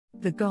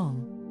The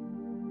gong.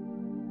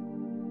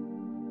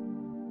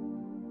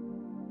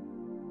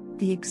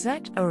 The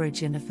exact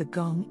origin of the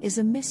gong is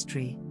a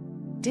mystery,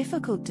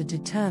 difficult to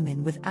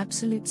determine with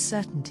absolute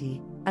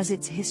certainty, as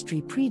its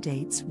history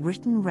predates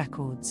written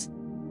records.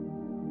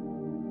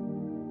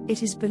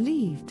 It is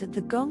believed that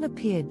the gong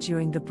appeared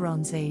during the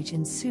Bronze Age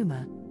in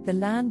Sumer, the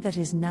land that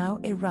is now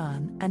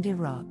Iran and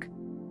Iraq,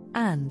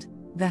 and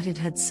that it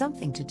had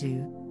something to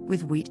do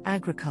with wheat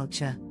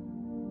agriculture.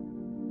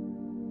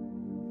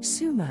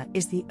 Sumer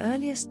is the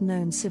earliest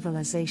known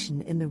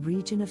civilization in the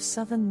region of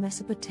southern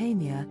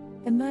Mesopotamia,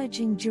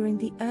 emerging during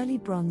the early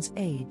Bronze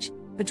Age,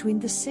 between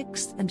the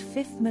 6th and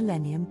 5th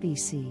millennium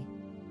BC.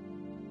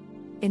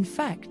 In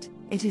fact,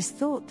 it is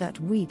thought that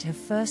wheat have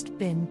first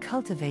been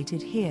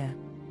cultivated here.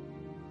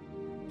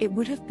 It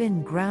would have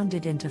been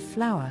grounded into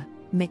flour,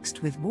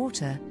 mixed with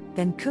water,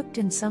 then cooked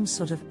in some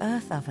sort of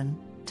earth oven,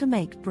 to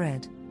make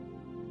bread.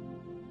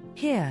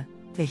 Here,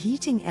 the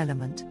heating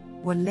element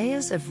were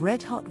layers of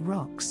red-hot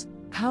rocks,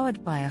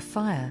 powered by a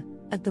fire,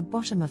 at the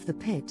bottom of the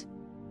pit.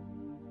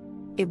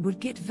 It would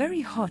get very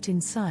hot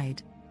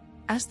inside.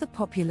 As the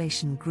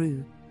population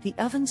grew, the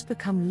ovens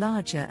become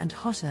larger and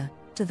hotter,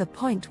 to the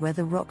point where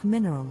the rock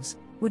minerals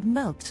would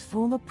melt to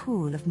form a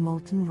pool of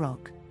molten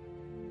rock.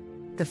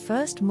 The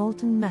first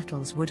molten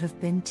metals would have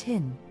been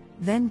tin,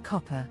 then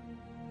copper.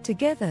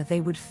 Together they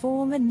would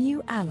form a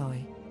new alloy.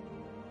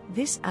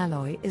 This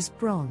alloy is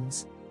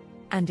bronze,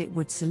 and it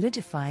would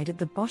solidified at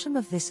the bottom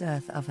of this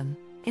earth oven,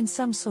 in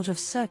some sort of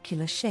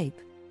circular shape.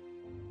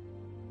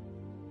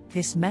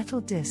 This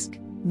metal disc,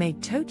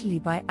 made totally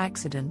by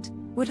accident,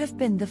 would have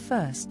been the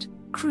first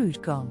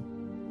crude gong.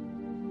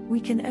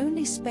 We can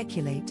only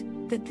speculate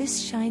that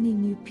this shiny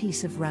new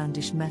piece of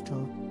roundish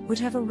metal would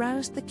have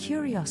aroused the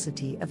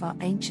curiosity of our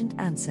ancient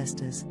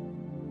ancestors.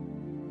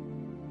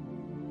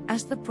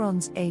 As the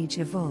Bronze Age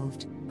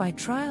evolved, by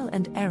trial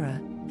and error,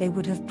 they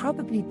would have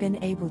probably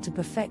been able to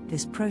perfect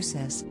this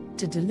process,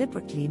 to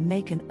deliberately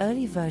make an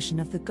early version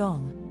of the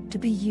gong, to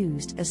be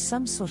used as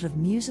some sort of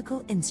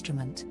musical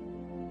instrument.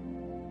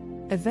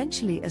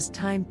 Eventually, as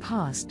time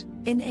passed,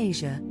 in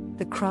Asia,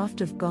 the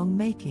craft of gong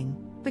making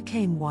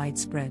became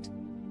widespread.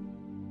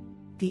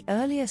 The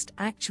earliest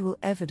actual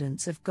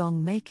evidence of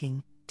gong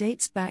making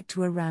dates back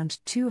to around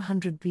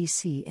 200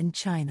 BC in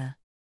China.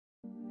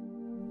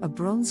 A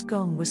bronze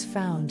gong was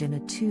found in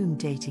a tomb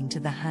dating to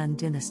the Han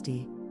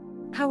Dynasty.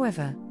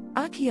 However,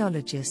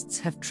 archaeologists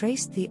have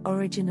traced the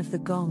origin of the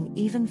gong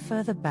even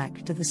further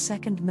back to the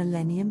 2nd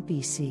millennium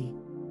BC.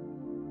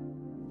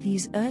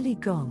 These early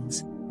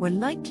gongs were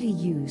likely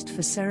used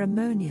for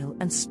ceremonial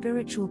and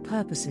spiritual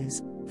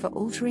purposes, for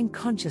altering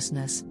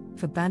consciousness,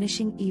 for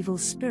banishing evil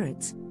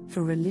spirits,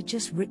 for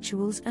religious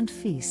rituals and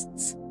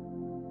feasts.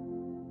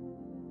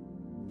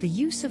 The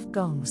use of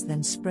gongs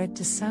then spread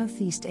to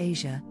Southeast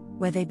Asia,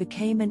 where they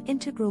became an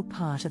integral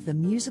part of the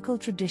musical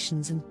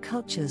traditions and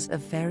cultures of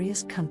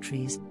various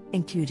countries,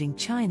 including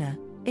China,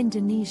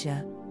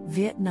 Indonesia,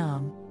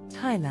 Vietnam,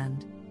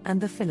 Thailand,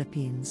 and the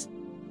Philippines.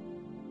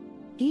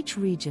 Each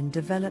region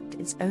developed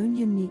its own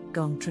unique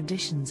gong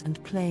traditions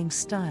and playing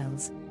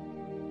styles.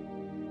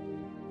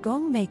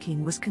 Gong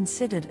making was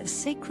considered a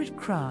sacred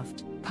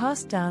craft,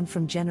 passed down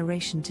from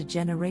generation to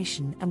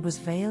generation, and was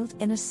veiled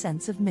in a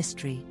sense of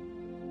mystery.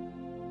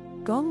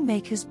 Gong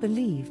makers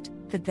believed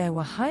that there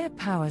were higher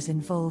powers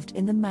involved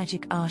in the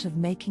magic art of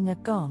making a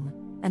gong,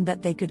 and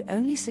that they could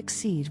only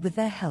succeed with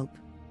their help.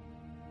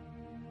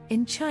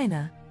 In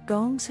China,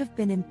 gongs have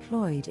been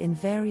employed in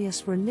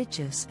various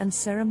religious and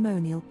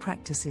ceremonial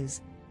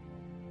practices.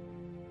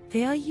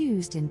 They are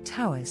used in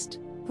Taoist,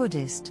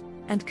 Buddhist,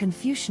 and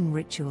Confucian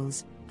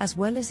rituals, as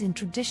well as in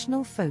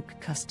traditional folk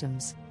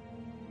customs.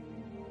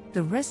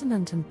 The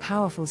resonant and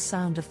powerful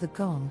sound of the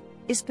gong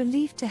is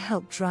believed to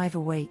help drive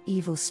away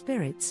evil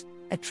spirits,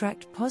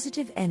 attract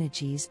positive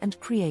energies, and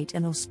create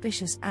an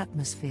auspicious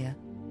atmosphere.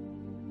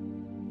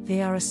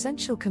 They are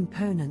essential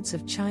components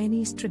of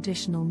Chinese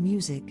traditional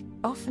music,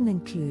 often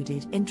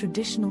included in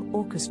traditional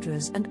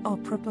orchestras and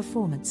opera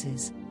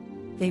performances.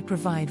 They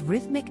provide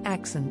rhythmic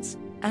accents,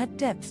 add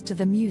depth to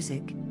the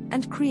music,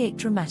 and create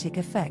dramatic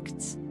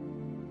effects.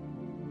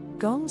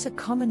 Gongs are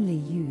commonly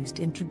used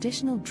in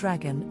traditional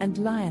dragon and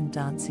lion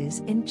dances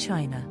in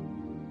China.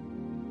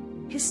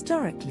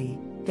 Historically,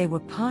 they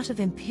were part of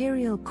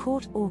imperial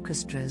court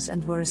orchestras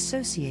and were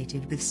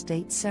associated with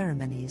state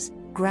ceremonies,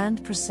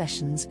 grand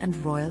processions, and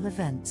royal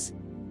events.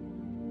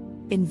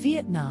 In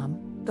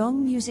Vietnam,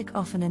 gong music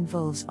often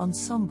involves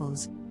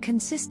ensembles,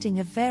 consisting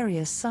of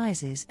various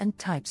sizes and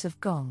types of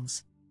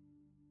gongs.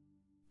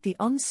 The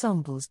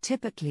ensembles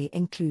typically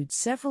include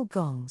several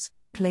gongs,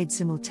 played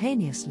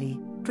simultaneously,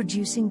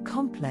 producing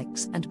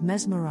complex and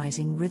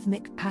mesmerizing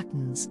rhythmic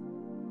patterns.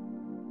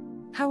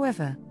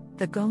 However,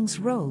 the gong's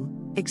role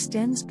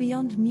extends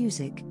beyond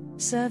music,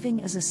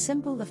 serving as a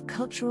symbol of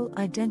cultural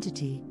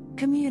identity,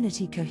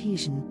 community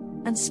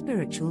cohesion, and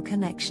spiritual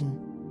connection.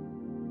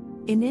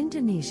 In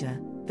Indonesia,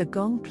 the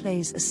gong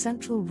plays a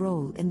central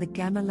role in the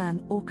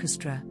gamelan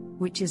orchestra,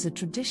 which is a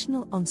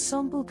traditional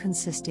ensemble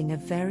consisting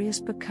of various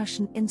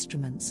percussion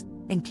instruments,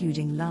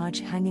 including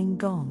large hanging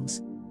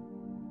gongs.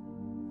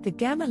 The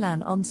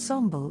gamelan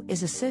ensemble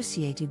is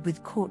associated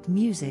with court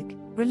music,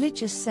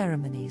 religious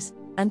ceremonies,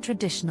 and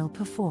traditional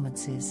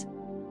performances.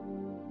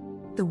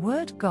 The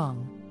word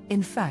gong,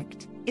 in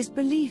fact, is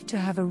believed to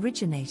have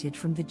originated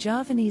from the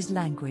Javanese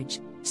language,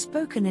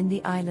 spoken in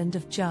the island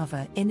of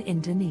Java in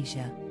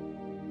Indonesia.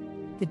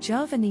 The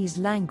Javanese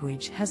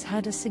language has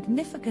had a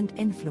significant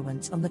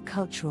influence on the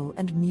cultural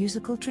and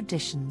musical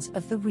traditions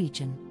of the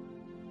region.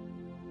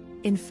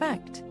 In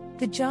fact,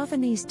 the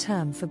Javanese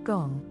term for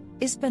gong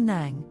is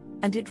benang,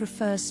 and it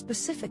refers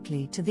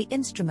specifically to the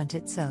instrument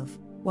itself,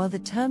 while the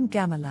term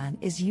gamelan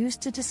is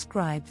used to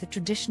describe the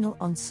traditional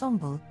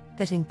ensemble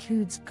that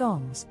includes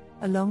gongs,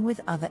 along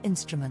with other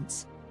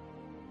instruments.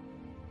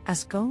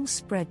 As gongs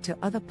spread to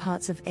other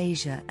parts of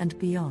Asia and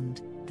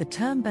beyond, the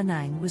term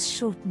benang was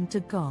shortened to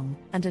gong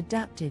and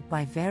adapted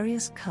by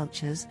various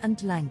cultures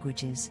and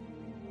languages.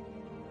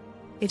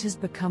 It has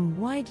become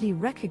widely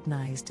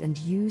recognized and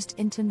used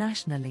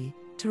internationally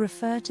to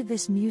refer to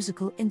this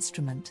musical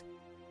instrument.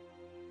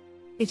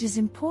 It is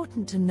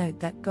important to note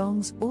that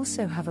gongs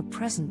also have a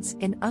presence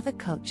in other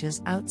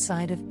cultures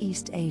outside of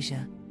East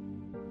Asia.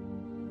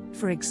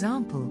 For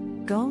example,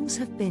 gongs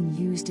have been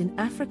used in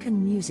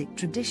African music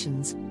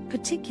traditions,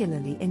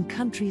 particularly in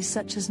countries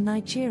such as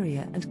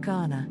Nigeria and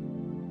Ghana.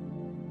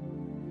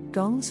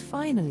 Gongs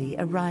finally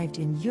arrived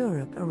in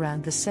Europe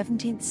around the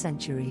 17th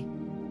century.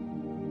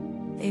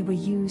 They were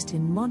used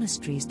in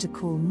monasteries to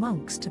call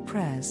monks to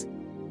prayers.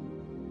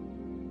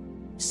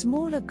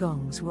 Smaller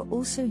gongs were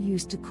also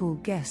used to call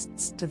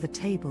guests to the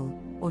table,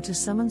 or to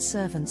summon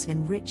servants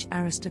in rich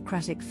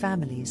aristocratic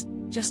families,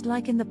 just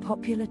like in the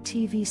popular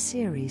TV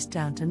series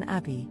Downton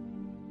Abbey.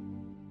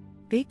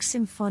 Big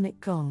symphonic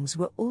gongs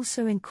were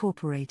also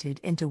incorporated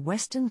into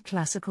Western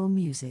classical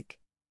music.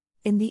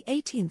 In the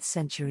 18th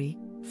century,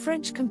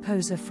 French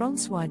composer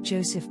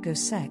François-Joseph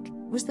Gossec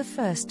was the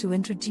first to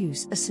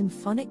introduce a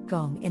symphonic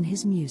gong in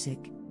his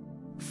music,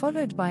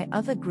 followed by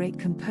other great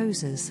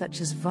composers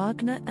such as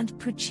Wagner and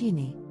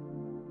Puccini.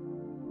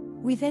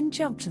 We then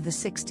jump to the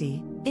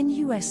 60s, in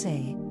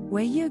USA,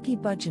 where Yogi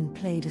Bhajan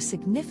played a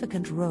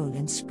significant role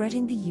in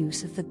spreading the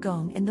use of the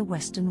gong in the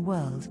Western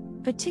world,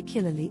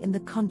 particularly in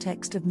the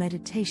context of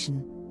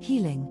meditation,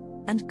 healing,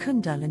 and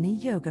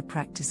Kundalini yoga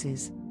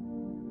practices.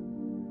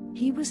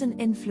 He was an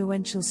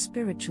influential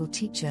spiritual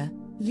teacher,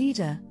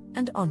 leader,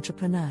 and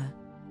entrepreneur.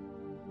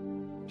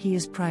 He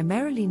is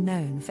primarily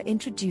known for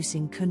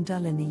introducing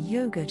Kundalini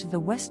yoga to the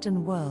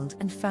Western world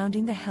and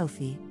founding the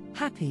Healthy,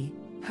 Happy,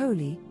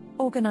 Holy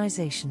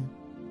organization.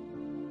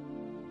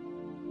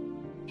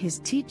 His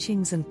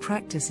teachings and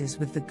practices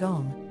with the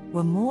gong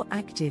were more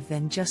active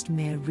than just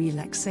mere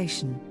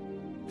relaxation,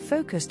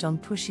 focused on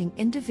pushing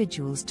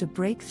individuals to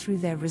break through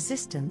their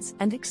resistance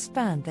and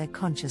expand their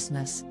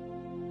consciousness.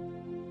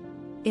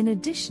 In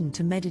addition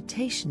to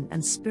meditation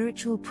and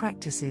spiritual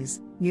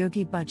practices,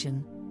 Yogi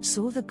Bhajan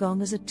saw the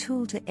gong as a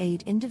tool to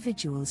aid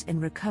individuals in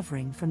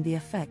recovering from the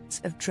effects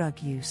of drug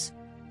use.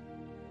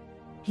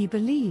 He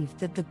believed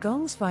that the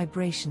gong's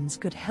vibrations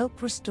could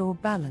help restore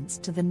balance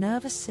to the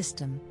nervous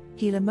system,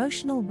 heal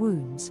emotional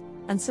wounds,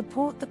 and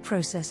support the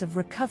process of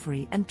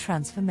recovery and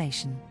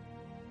transformation.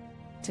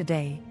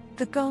 Today,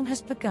 the gong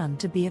has begun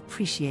to be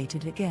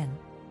appreciated again.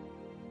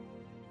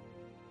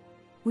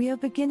 We are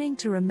beginning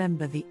to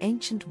remember the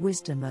ancient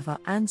wisdom of our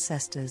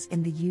ancestors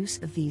in the use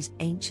of these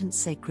ancient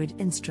sacred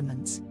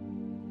instruments.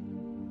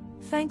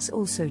 Thanks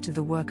also to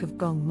the work of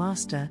Gong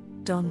Master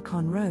Don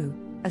Conroe,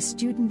 a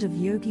student of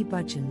Yogi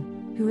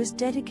Bhajan, who has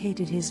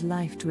dedicated his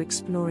life to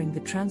exploring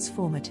the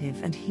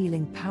transformative and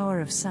healing power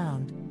of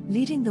sound,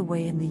 leading the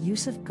way in the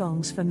use of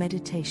gongs for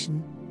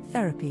meditation,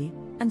 therapy,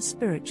 and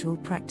spiritual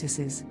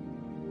practices.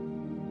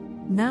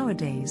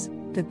 Nowadays,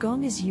 the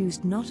gong is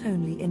used not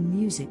only in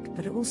music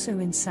but also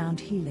in sound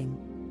healing.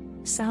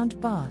 Sound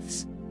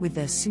baths, with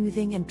their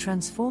soothing and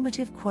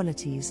transformative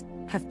qualities,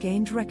 have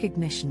gained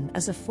recognition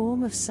as a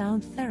form of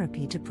sound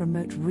therapy to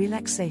promote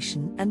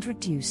relaxation and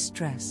reduce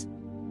stress.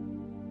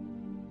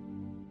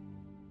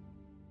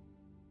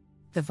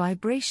 The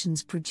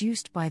vibrations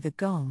produced by the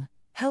gong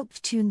help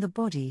tune the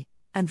body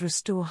and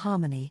restore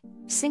harmony,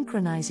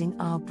 synchronizing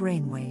our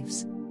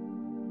brainwaves.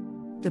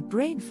 The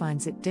brain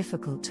finds it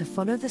difficult to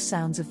follow the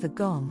sounds of the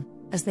gong,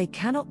 as they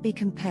cannot be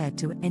compared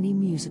to any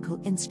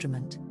musical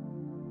instrument.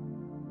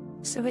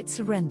 So it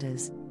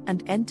surrenders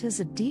and enters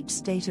a deep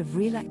state of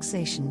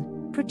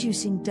relaxation,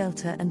 producing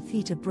delta and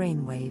theta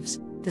brainwaves,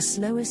 the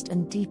slowest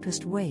and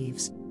deepest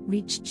waves,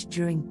 reached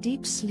during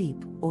deep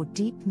sleep or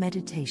deep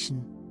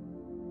meditation.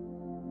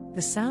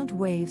 The sound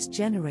waves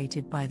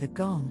generated by the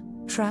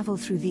gong travel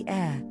through the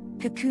air,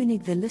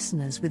 cocooning the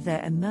listeners with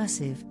their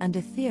immersive and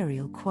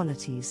ethereal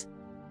qualities.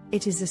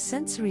 It is a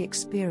sensory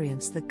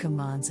experience that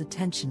commands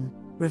attention,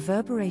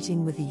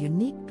 reverberating with a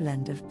unique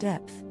blend of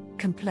depth,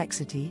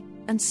 complexity,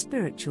 and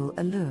spiritual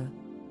allure.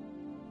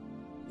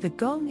 The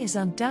gong is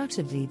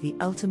undoubtedly the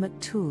ultimate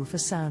tool for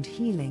sound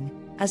healing,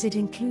 as it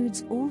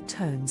includes all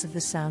tones of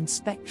the sound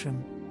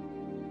spectrum.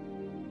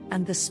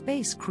 And the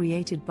space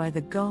created by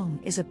the gong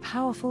is a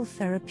powerful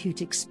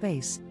therapeutic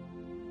space.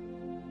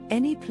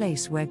 Any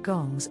place where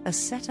gongs are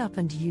set up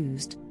and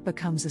used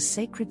becomes a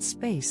sacred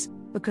space,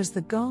 because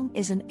the gong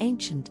is an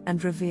ancient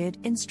and revered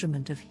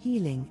instrument of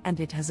healing, and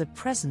it has a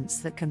presence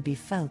that can be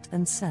felt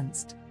and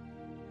sensed.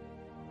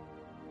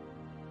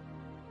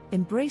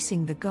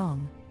 Embracing the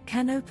gong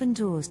can open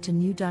doors to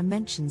new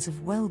dimensions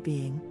of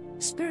well-being,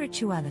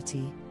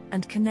 spirituality,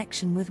 and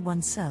connection with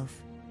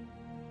oneself.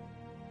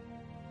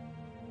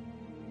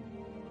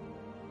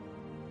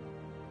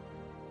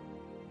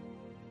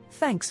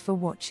 Thanks for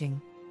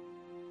watching.